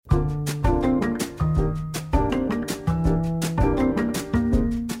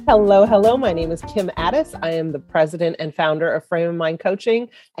Hello, hello. My name is Kim Addis. I am the president and founder of Frame of Mind Coaching,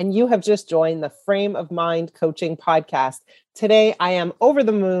 and you have just joined the Frame of Mind Coaching podcast. Today, I am over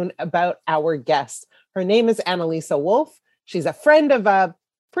the moon about our guest. Her name is Analiza Wolf. She's a friend of a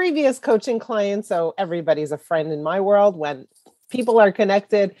previous coaching client, so everybody's a friend in my world when people are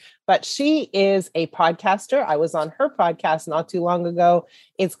connected, but she is a podcaster. I was on her podcast not too long ago.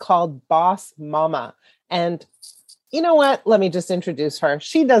 It's called Boss Mama. And you know what? Let me just introduce her.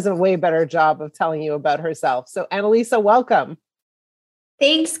 She does a way better job of telling you about herself. So Analiza, welcome.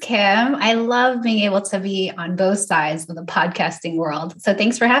 Thanks, Kim. I love being able to be on both sides of the podcasting world. So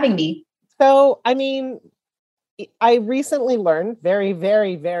thanks for having me. So, I recently learned, very,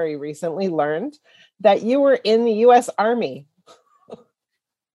 very, very recently learned that you were in the U.S. Army.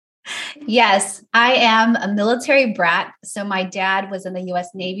 Yes, I am a military brat. So my dad was in the U.S.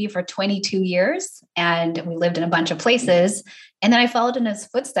 Navy for 22 years, and we lived in a bunch of places. And then I followed in his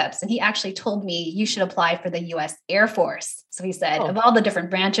footsteps, and he actually told me, you should apply for the U.S. Air Force. So he said, of all the different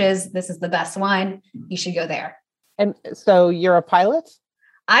branches, this is the best one. You should go there. And so you're a pilot?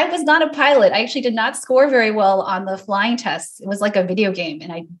 I was not a pilot. I actually did not score very well on the flying tests. It was like a video game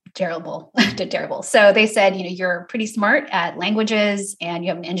and I did terrible. So they said, you're pretty smart at languages and you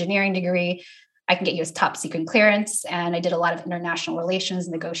have an engineering degree. I can get you a top secret clearance. And I did a lot of international relations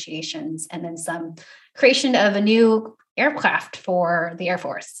negotiations and then some creation of a new aircraft for the Air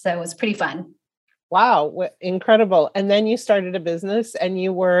Force. So it was pretty fun. Wow, incredible. And then you started a business and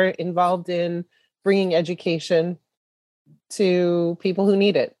you were involved in bringing education to people who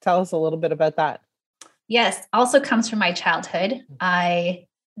need it. Tell us a little bit about that. Yes, also comes from my childhood. I'm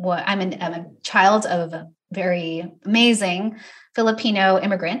a child of very amazing Filipino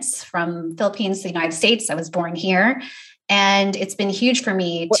immigrants from Philippines to the United States. I was born here, and it's been huge for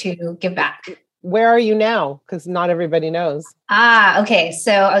me to give back. Where are you now? Because not everybody knows. Okay.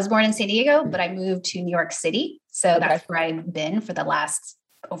 So I was born in San Diego, but I moved to New York City. So that's where I've been for the last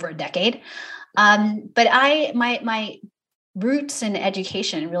over a decade. But my roots in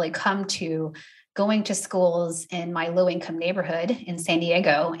education really come to going to schools in my low-income neighborhood in San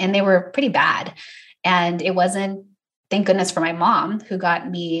Diego, and they were pretty bad. And it wasn't, thank goodness for my mom, who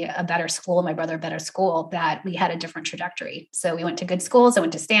got me a better school, my brother a better school, that we had a different trajectory. So we went to good schools. I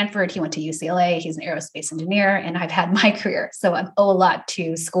went to Stanford. He went to UCLA. He's an aerospace engineer, and I've had my career. So I owe a lot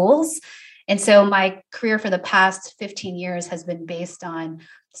to schools. And so my career for the past 15 years has been based on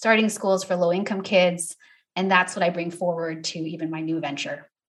starting schools for low-income kids. And that's what I bring forward to even my new venture.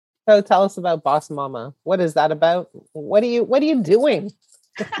 So tell us about Boss Mama. What is that about? What are you doing?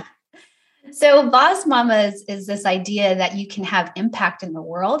 So Boss Mama is this idea that you can have impact in the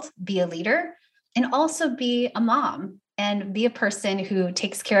world, be a leader, and also be a mom and be a person who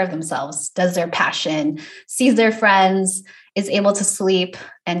takes care of themselves, does their passion, sees their friends, is able to sleep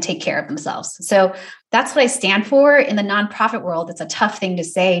and take care of themselves. So that's what I stand for. In the nonprofit world, it's a tough thing to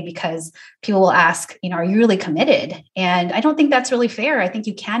say because people will ask, are you really committed? And I don't think that's really fair. I think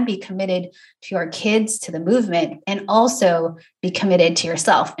you can be committed to your kids, to the movement, and also be committed to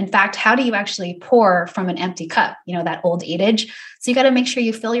yourself. In fact, how do you actually pour from an empty cup? That old adage. So you got to make sure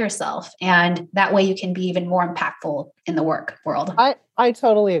you fill yourself. And that way you can be even more impactful in the work world. I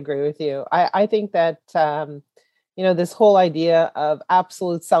totally agree with you. I think that, this whole idea of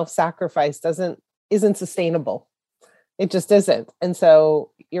absolute self-sacrifice isn't sustainable. It just isn't. And so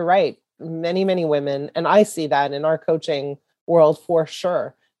you're right. Many, many women, and I see that in our coaching world for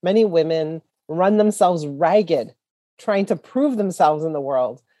sure. Many women run themselves ragged, trying to prove themselves in the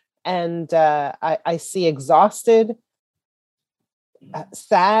world. And I see exhausted,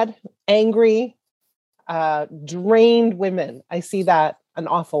 sad, angry, drained women. I see that an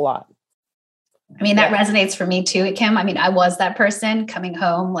awful lot. That resonates for me too, Kim. I was that person coming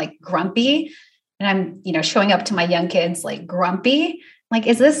home like grumpy, and I'm, showing up to my young kids like grumpy. Like,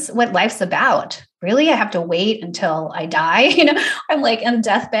 is this what life's about? Really? I have to wait until I die? I'm like on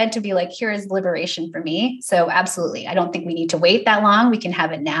deathbed to be like, here is liberation for me. So absolutely. I don't think we need to wait that long. We can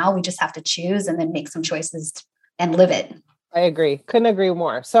have it now. We just have to choose and then make some choices and live it. I agree. Couldn't agree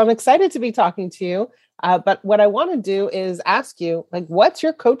more. So I'm excited to be talking to you. But what I want to do is ask you, what's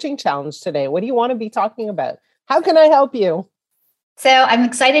your coaching challenge today? What do you want to be talking about? How can I help you? So I'm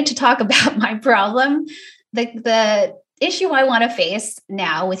excited to talk about my problem. The issue I want to face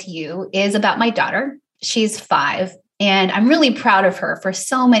now with you is about my daughter. She's 5, and I'm really proud of her for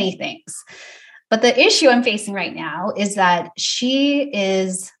so many things. But the issue I'm facing right now is that she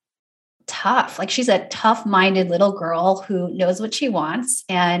is tough. Like, she's a tough-minded little girl who knows what she wants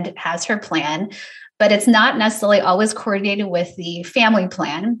and has her plan, but it's not necessarily always coordinated with the family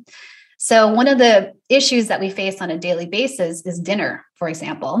plan. So one of the issues that we face on a daily basis is dinner for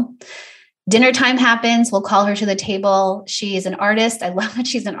example. Dinner time happens. We'll call her to the table. She's an artist. I love that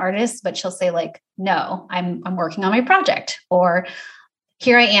she's an artist, but she'll say like, no, I'm working on my project, or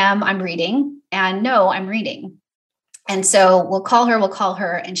here I am, I'm reading, and no, I'm reading. And so we'll call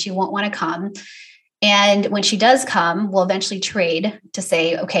her and she won't want to come. And when she does come, we'll eventually trade to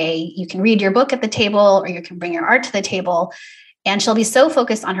say, okay, you can read your book at the table or you can bring your art to the table. And she'll be so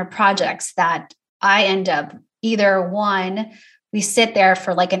focused on her projects that I end up either one, we sit there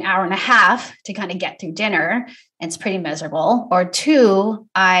for like an hour and a half to kind of get through dinner, and it's pretty miserable. Or two,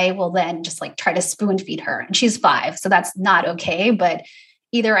 I will then just like try to spoon feed her, and she's 5. So that's not okay. But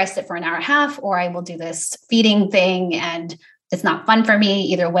either I sit for an hour and a half or I will do this feeding thing, and it's not fun for me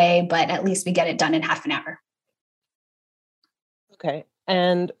either way, but at least we get it done in half an hour. Okay.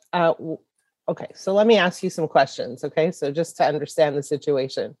 And, okay. So let me ask you some questions. Okay. So just to understand the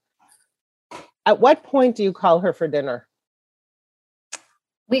situation, at what point do you call her for dinner?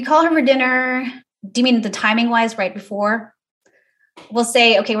 We call her for dinner. Do you mean the timing wise right before? We'll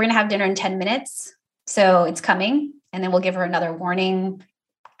say, okay, we're going to have dinner in 10 minutes. So it's coming. And then we'll give her another warning,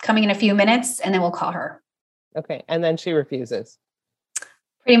 coming in a few minutes, and then we'll call her. Okay. And then she refuses.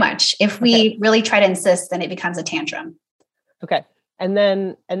 Pretty much. If we really try to insist, then it becomes a tantrum. Okay. And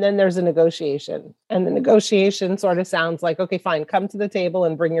then there's a negotiation, and the negotiation sort of sounds like, okay, fine, come to the table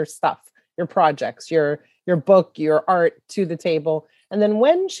and bring your stuff, your projects, your book, your art to the table. And then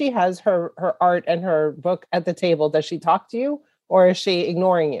when she has her art and her book at the table, does she talk to you, or is she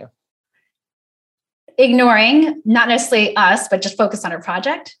ignoring you? Ignoring, not necessarily us, but just focus on her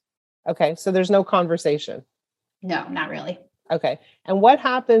project. Okay. So there's no conversation. No, not really. Okay. And what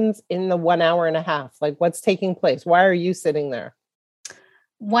happens in the 1 hour and a half? Like, what's taking place? Why are you sitting there?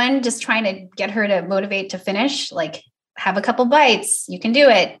 One, just trying to get her to motivate to finish, like have a couple bites. You can do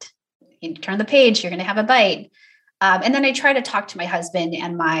it. You turn the page, you're going to have a bite. And then I try to talk to my husband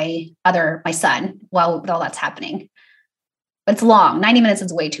and my son while all that's happening. But it's long. 90 minutes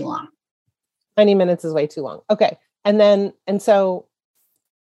is way too long. 90 minutes is way too long. Okay.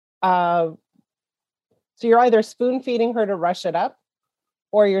 So you're either spoon feeding her to rush it up,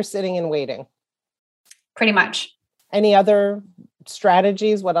 or you're sitting and waiting. Pretty much. Any other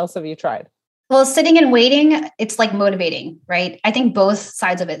strategies? What else have you tried? Well, sitting and waiting, it's like motivating, right? I think both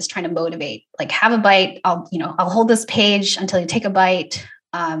sides of it is trying to motivate, like have a bite. I'll hold this page until you take a bite.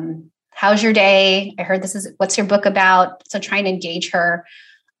 How's your day? I heard what's your book about? So trying to engage her.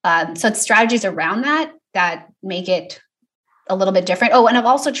 So it's strategies around that make it a little bit different. Oh, and I've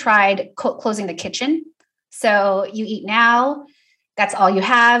also tried closing the kitchen. So you eat now, that's all you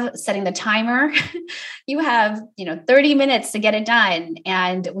have, setting the timer. You have, 30 minutes to get it done.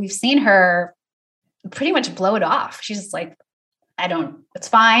 And we've seen her pretty much blow it off. She's just like, it's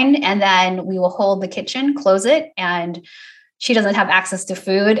fine. And then we will hold the kitchen, close it, and she doesn't have access to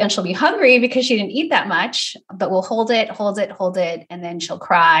food, and she'll be hungry because she didn't eat that much, but we'll hold it, and then she'll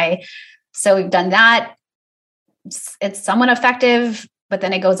cry. So we've done that. It's somewhat effective, but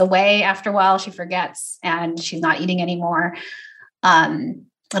then it goes away after a while. She forgets and she's not eating anymore.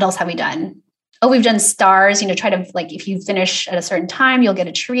 What else have we done? Oh, we've done stars, try to, like, if you finish at a certain time, you'll get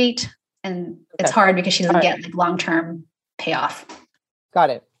a treat. And it's hard because she doesn't get like long-term payoff. Got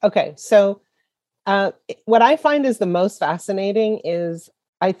it. Okay. So what I find is the most fascinating is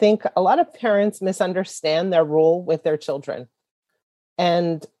I think a lot of parents misunderstand their role with their children.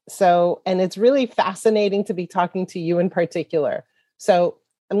 And it's really fascinating to be talking to you in particular. So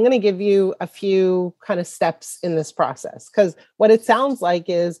I'm going to give you a few kind of steps in this process, because what it sounds like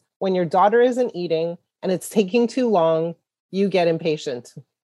is when your daughter isn't eating and it's taking too long, you get impatient.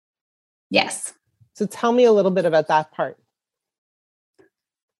 Yes. So tell me a little bit about that part.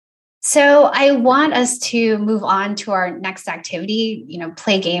 So I want us to move on to our next activity,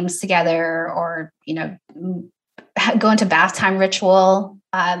 play games together, or, go into bath time ritual.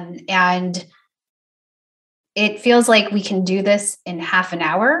 And it feels like we can do this in half an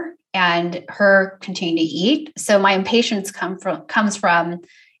hour and her continue to eat. So my impatience comes from,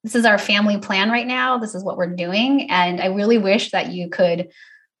 this is our family plan right now. This is what we're doing. And I really wish that you could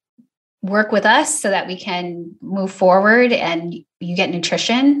work with us so that we can move forward and you get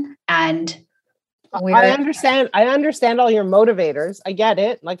nutrition. And I understand all your motivators. I get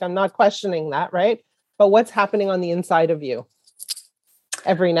it. Like, I'm not questioning that, right? But what's happening on the inside of you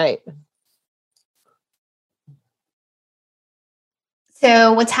every night?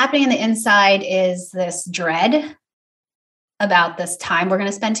 So what's happening on the inside is this dread about this time we're going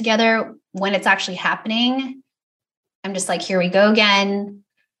to spend together. When it's actually happening, I'm just like, here we go again.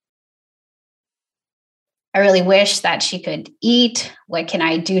 I really wish that she could eat. What can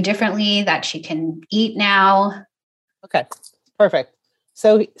I do differently that she can eat now? Okay, perfect.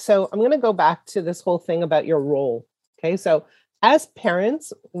 So I'm going to go back to this whole thing about your role. Okay. So as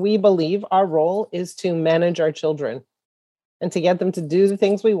parents, we believe our role is to manage our children and to get them to do the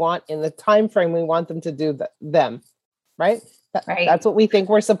things we want in the time frame we want them to do them. Right. Right. That's what we think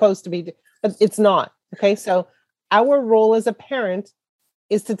we're supposed to be, but it's not. Okay. So our role as a parent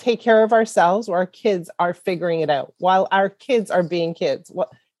is to take care of ourselves while our kids are figuring it out, while our kids are being kids.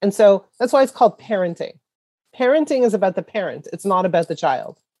 And so that's why it's called parenting. Parenting is about the parent. It's not about the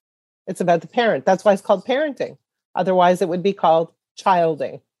child. It's about the parent. That's why it's called parenting. Otherwise, it would be called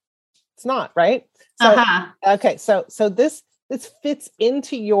childing. It's not, right? So, okay. So this fits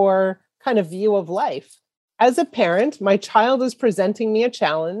into your kind of view of life. As a parent, my child is presenting me a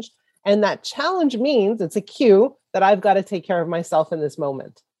challenge, and that challenge means it's a cue that I've got to take care of myself in this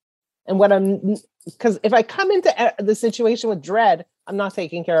moment. And because if I come into the situation with dread, I'm not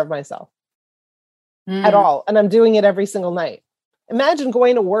taking care of myself at all. And I'm doing it every single night. Imagine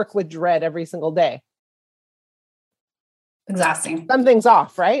going to work with dread every single day. Exhausting. Something's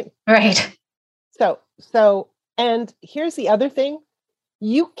off, right? Right. So, and here's the other thing.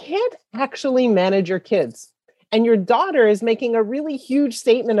 You can't actually manage your kids. And your daughter is making a really huge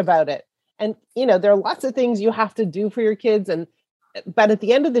statement about it. And, there are lots of things you have to do for your kids. But at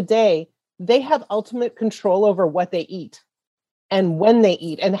the end of the day, they have ultimate control over what they eat and when they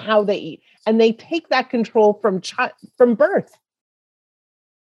eat and how they eat. And they take that control from birth,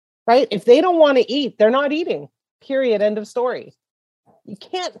 right? If they don't want to eat, they're not eating, period, end of story. You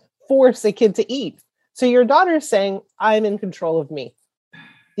can't force a kid to eat. So your daughter is saying, I'm in control of me.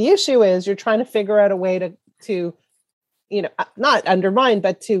 The issue is you're trying to figure out a way to not undermine,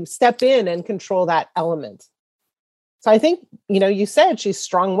 but to step in and control that element. So I think, you said she's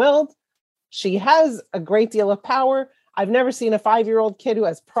strong-willed. She has a great deal of power. I've never seen a 5-year-old kid who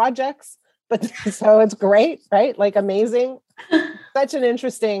has projects, but so it's great, right? Like amazing. Such an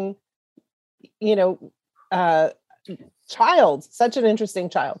interesting, child, such an interesting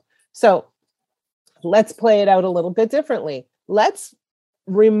child. So let's play it out a little bit differently. Let's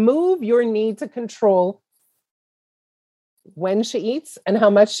remove your need to control when she eats and how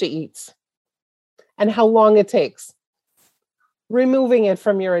much she eats and how long it takes. Removing it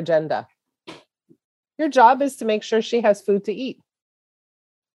from your agenda. Your job is to make sure she has food to eat.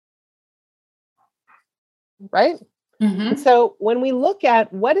 Right? Mm-hmm. So when we look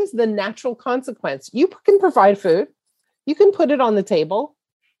at what is the natural consequence, you can provide food. You can put it on the table.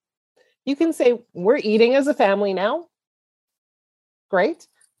 You can say, we're eating as a family now. Great.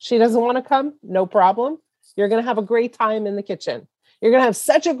 She doesn't want to come. No problem. You're going to have a great time in the kitchen. You're going to have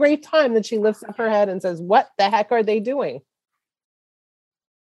such a great time that she lifts up her head and says, what the heck are they doing?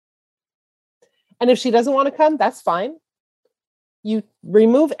 And if she doesn't want to come, that's fine. You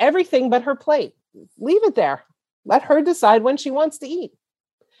remove everything but her plate. Leave it there. Let her decide when she wants to eat.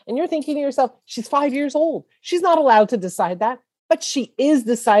 And you're thinking to yourself, she's 5 years old. She's not allowed to decide that, but she is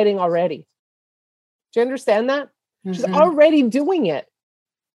deciding already. Do you understand that? Mm-hmm. She's already doing it.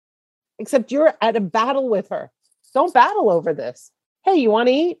 Except you're at a battle with her. Don't battle over this. Hey, you want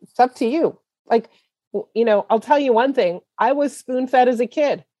to eat? It's up to you. Like, I'll tell you one thing. I was spoon-fed as a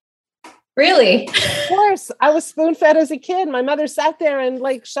kid. Really? Of course. I was spoon-fed as a kid. My mother sat there and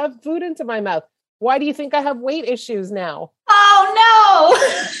shoved food into my mouth. Why do you think I have weight issues now? Oh,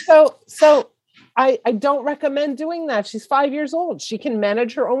 no. So I don't recommend doing that. She's 5 years old. She can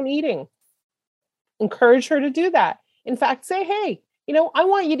manage her own eating. Encourage her to do that. In fact, say, hey, I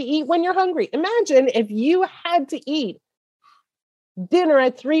want you to eat when you're hungry. Imagine if you had to eat dinner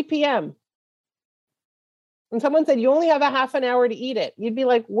at 3 p.m. and someone said, you only have a half an hour to eat it. You'd be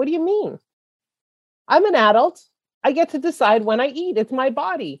like, what do you mean? I'm an adult. I get to decide when I eat. It's my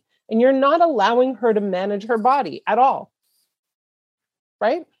body. And you're not allowing her to manage her body at all.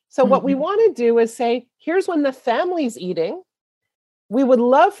 Right? So what we want to do is say, here's when the family's eating. We would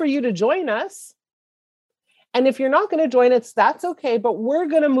love for you to join us. And if you're not going to join us, that's okay. But we're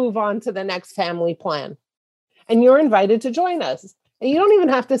going to move on to the next family plan. And you're invited to join us. And you don't even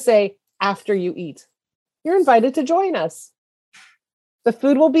have to say after you eat. You're invited to join us. The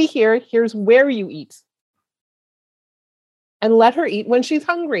food will be here. Here's where you eat. And let her eat when she's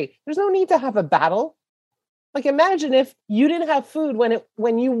hungry. There's no need to have a battle. Like imagine if you didn't have food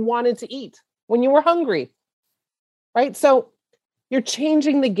when you wanted to eat, when you were hungry, right? So you're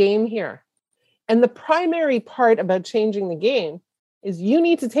changing the game here. And the primary part about changing the game is you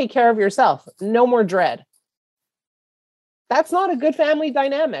need to take care of yourself. No more dread. That's not a good family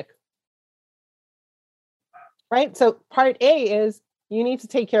dynamic, right? So part A is you need to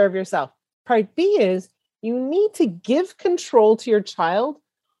take care of yourself. Part B is you need to give control to your child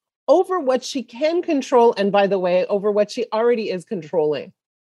over what she can control. And by the way, over what she already is controlling.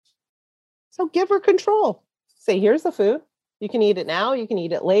 So give her control. Say, here's the food. You can eat it now. You can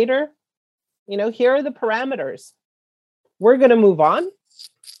eat it later. Here are the parameters. We're going to move on.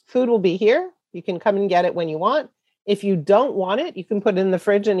 Food will be here. You can come and get it when you want. If you don't want it, you can put it in the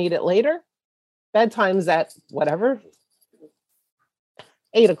fridge and eat it later. Bedtime's at whatever,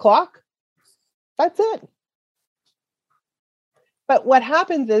 8:00. That's it. But what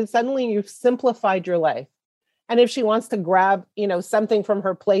happens is suddenly you've simplified your life. And if she wants to grab, something from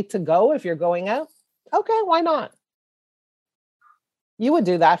her plate to go, if you're going out, okay, why not? You would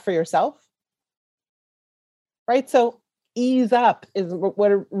do that for yourself, right? So ease up is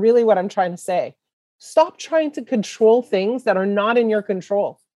what I'm trying to say. Stop trying to control things that are not in your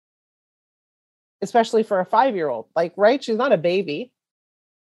control, especially for a 5-year-old, right? She's not a baby.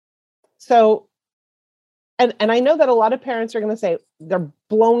 So, and I know that a lot of parents are going to say, they're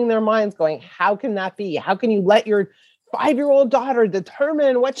blowing their minds going, how can that be? How can you let your 5-year-old daughter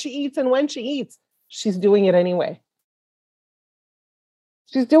determine what she eats and when she eats? She's doing it anyway.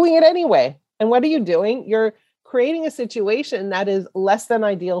 She's doing it anyway. And what are you doing? You're creating a situation that is less than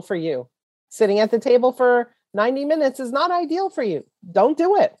ideal for you. Sitting at the table for 90 minutes is not ideal for you. Don't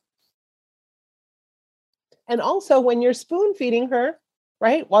do it. And also when you're spoon feeding her,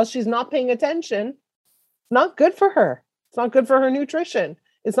 right, while she's not paying attention, it's not good for her. It's not good for her nutrition.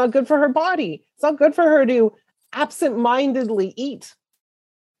 It's not good for her body. It's not good for her to absent-mindedly eat,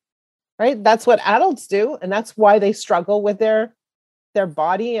 right? That's what adults do. And that's why they struggle with their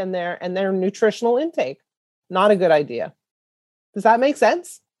body and their nutritional intake. Not a good idea. Does that make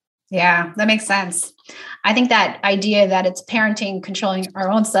sense? Yeah, that makes sense. I think that idea that it's parenting, controlling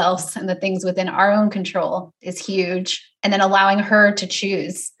our own selves and the things within our own control is huge. And then allowing her to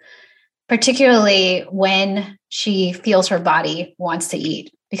choose, particularly when she feels her body wants to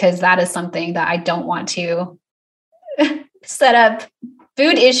eat, because that is something that I don't want to set up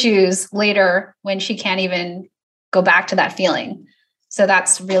food issues later when she can't even go back to that feeling. So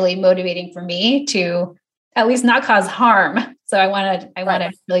that's really motivating for me to at least not cause harm. So I want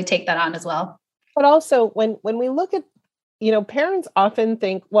to really take that on as well. But also when we look at, parents often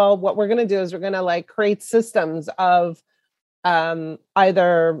think, well, what we're going to do is we're going to create systems of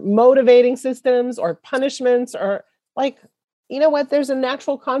either motivating systems or punishments or there's a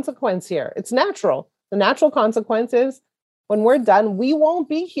natural consequence here. It's natural. The natural consequence is when we're done, we won't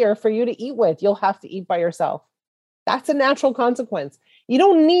be here for you to eat with. You'll have to eat by yourself. That's a natural consequence. You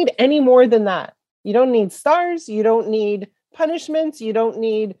don't need any more than that. You don't need stars. You don't need punishments. You don't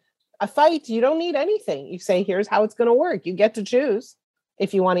need a fight. You don't need anything. You say, here's how it's going to work. You get to choose.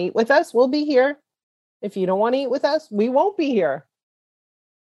 If you want to eat with us, we'll be here. If you don't want to eat with us, we won't be here.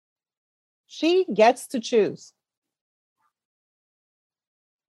 She gets to choose.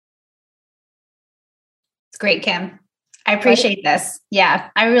 It's great, Kim. I appreciate this. Yeah,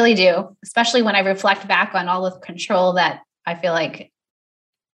 I really do. Especially when I reflect back on all the control that I feel like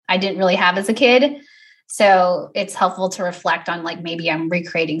I didn't really have as a kid. So it's helpful to reflect on maybe I'm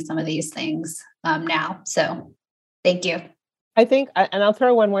recreating some of these things now. So thank you. I think, and I'll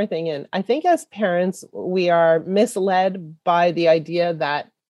throw one more thing in. I think as parents, we are misled by the idea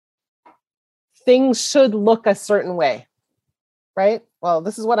that things should look a certain way, right? Well,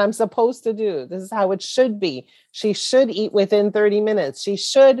 this is what I'm supposed to do. This is how it should be. She should eat within 30 minutes. She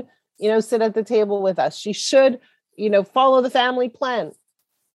should, sit at the table with us. She should, follow the family plan.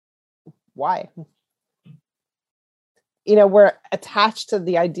 Why? We're attached to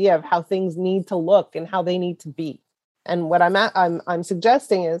the idea of how things need to look and how they need to be. And what I'm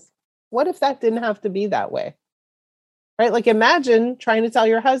suggesting is, what if that didn't have to be that way? Right? Imagine trying to tell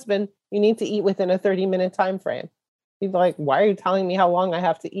your husband you need to eat within a 30-minute time frame. He's like, why are you telling me how long I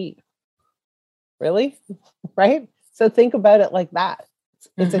have to eat? Really? Right? So think about it like that.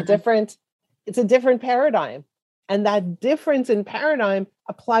 It's a different paradigm. And that difference in paradigm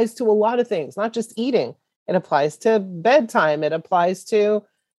applies to a lot of things, not just eating. It applies to bedtime. It applies to,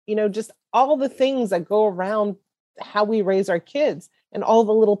 just all the things that go around how we raise our kids and all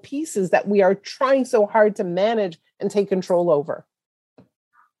the little pieces that we are trying so hard to manage and take control over.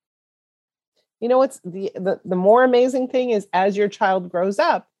 What's the more amazing thing is, as your child grows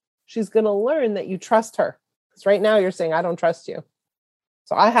up, she's going to learn that you trust her. Because right now you're saying, I don't trust you.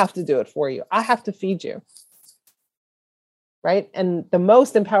 So I have to do it for you. I have to feed you. Right? And the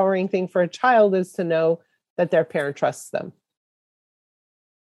most empowering thing for a child is to know that their parent trusts them.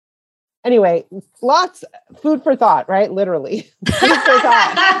 Anyway, lots food for thought, right? Literally. Food for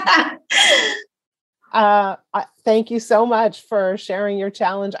thought. Thank you so much for sharing your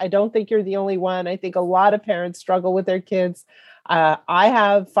challenge. I don't think you're the only one. I think a lot of parents struggle with their kids. I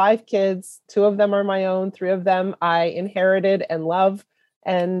have 5 kids. 2 of them are my own. 3 of them I inherited and love.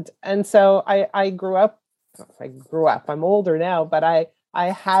 And so I grew up. I'm older now, but I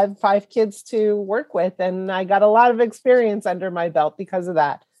had 5 kids to work with, and I got a lot of experience under my belt because of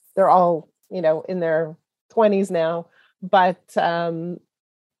that. They're all, in their 20s now. But,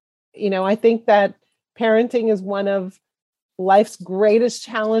 I think that parenting is one of life's greatest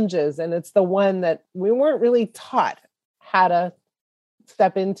challenges. And it's the one that we weren't really taught how to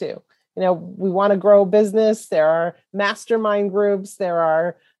step into. We want to grow a business. There are mastermind groups. There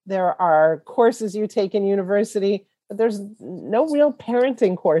are courses you take in university, but there's no real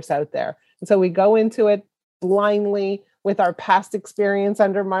parenting course out there. And so we go into it blindly with our past experience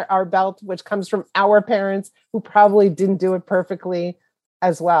under our belt, which comes from our parents who probably didn't do it perfectly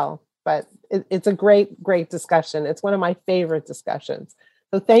as well. But it's a great, great discussion. It's one of my favorite discussions.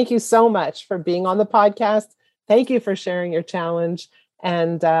 So thank you so much for being on the podcast. Thank you for sharing your challenge.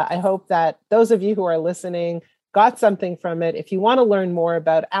 And I hope that those of you who are listening got something from it. If you want to learn more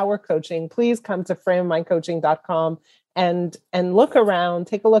about our coaching, please come to frameofmindcoaching.com and look around,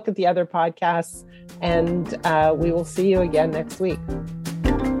 take a look at the other podcasts, and we will see you again next week.